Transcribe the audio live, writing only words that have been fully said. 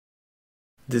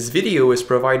This video is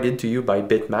provided to you by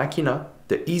Bitmachina,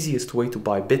 the easiest way to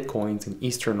buy Bitcoins in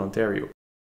Eastern Ontario.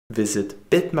 Visit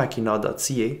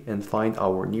bitmachina.ca and find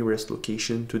our nearest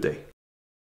location today.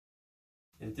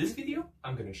 In this video,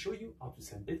 I'm going to show you how to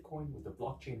send Bitcoin with the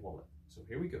blockchain wallet. So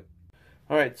here we go.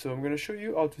 Alright, so I'm going to show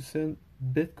you how to send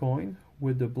Bitcoin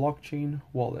with the blockchain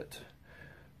wallet.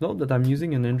 Note that I'm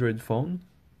using an Android phone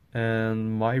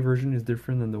and my version is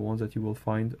different than the ones that you will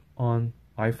find on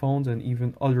iPhones and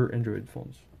even other Android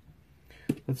phones.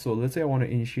 So let's say I want to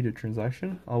initiate a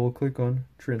transaction. I will click on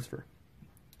transfer.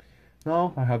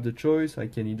 Now I have the choice. I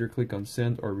can either click on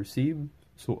send or receive.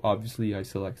 So obviously I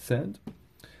select send.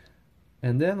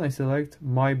 And then I select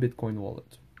my Bitcoin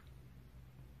wallet.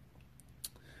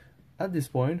 At this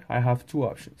point, I have two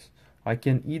options. I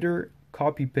can either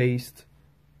copy paste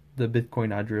the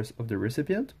Bitcoin address of the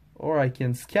recipient, or I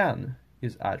can scan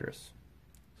his address.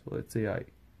 So let's say I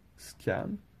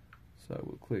scan. So I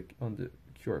will click on the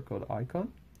QR code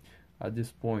icon. At this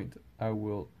point, I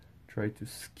will try to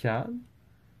scan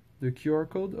the QR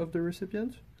code of the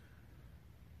recipient.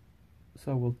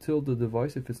 So I will tilt the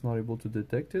device if it's not able to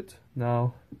detect it.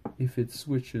 Now, if it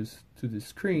switches to the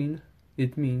screen,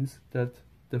 it means that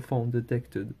the phone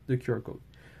detected the QR code.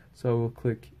 So I will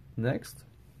click next.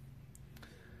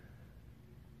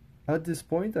 At this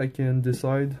point, I can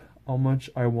decide how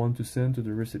much I want to send to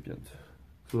the recipient.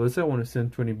 So let's say I want to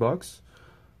send 20 bucks.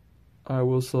 I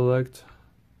will select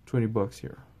 20 bucks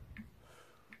here.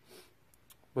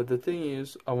 But the thing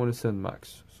is, I want to send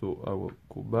max. So I will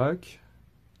go back,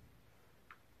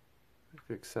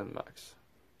 click send max.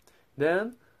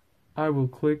 Then I will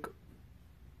click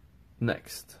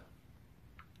next.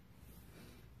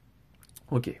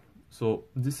 Okay, so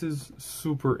this is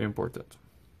super important.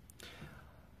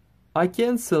 I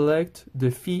can select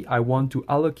the fee I want to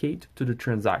allocate to the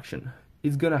transaction.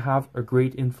 It's going to have a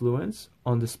great influence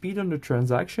on the speed of the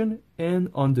transaction and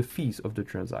on the fees of the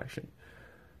transaction.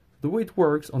 The way it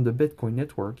works on the Bitcoin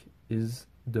network is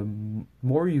the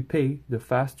more you pay, the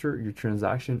faster your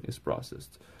transaction is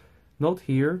processed. Note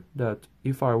here that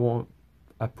if I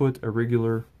put a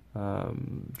regular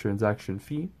transaction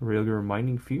fee, regular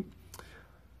mining fee,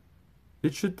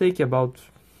 it should take about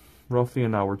roughly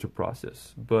an hour to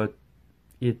process, but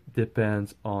it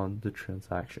depends on the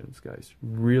transactions, guys.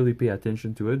 Really pay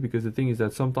attention to it, because the thing is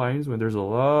that sometimes when there's a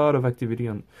lot of activity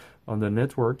on the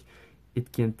network,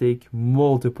 it can take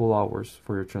multiple hours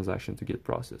for your transaction to get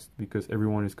processed because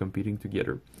everyone is competing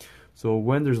together. So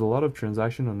when there's a lot of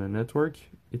transaction on the network,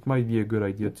 it might be a good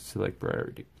idea to select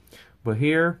priority. But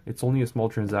here, it's only a small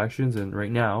transactions, and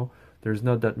right now, there's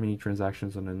not that many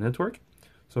transactions on the network.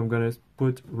 So I'm gonna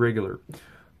put regular.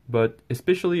 But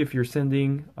especially if you're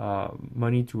sending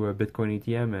money to a Bitcoin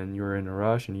ATM and you're in a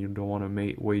rush and you don't want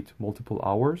to wait multiple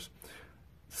hours,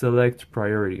 select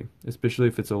priority, especially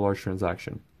if it's a large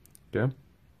transaction. Okay.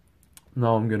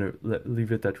 Now I'm gonna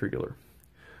leave it at regular.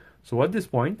 So at this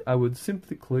point, I would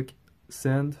simply click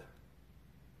send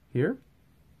here.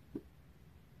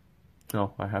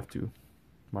 No, I have to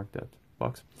mark that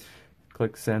box.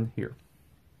 Click send here.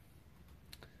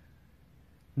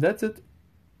 That's it.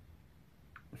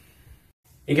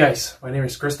 Hey guys, my name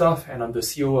is Christoph and I'm the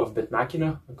CEO of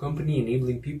Bitmachina, a company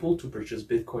enabling people to purchase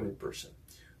Bitcoin in person.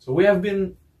 So we have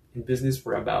been in business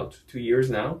for about 2 years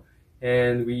now,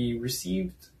 and we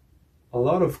received a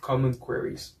lot of common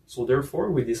queries. So therefore,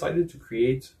 we decided to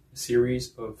create a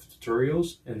series of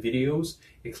tutorials and videos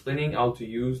explaining how to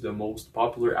use the most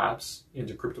popular apps in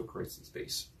the cryptocurrency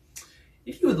space.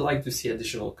 If you would like to see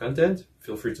additional content,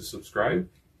 feel free to subscribe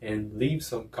and leave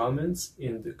some comments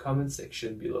in the comment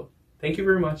section below. Thank you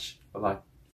very much. Bye-bye.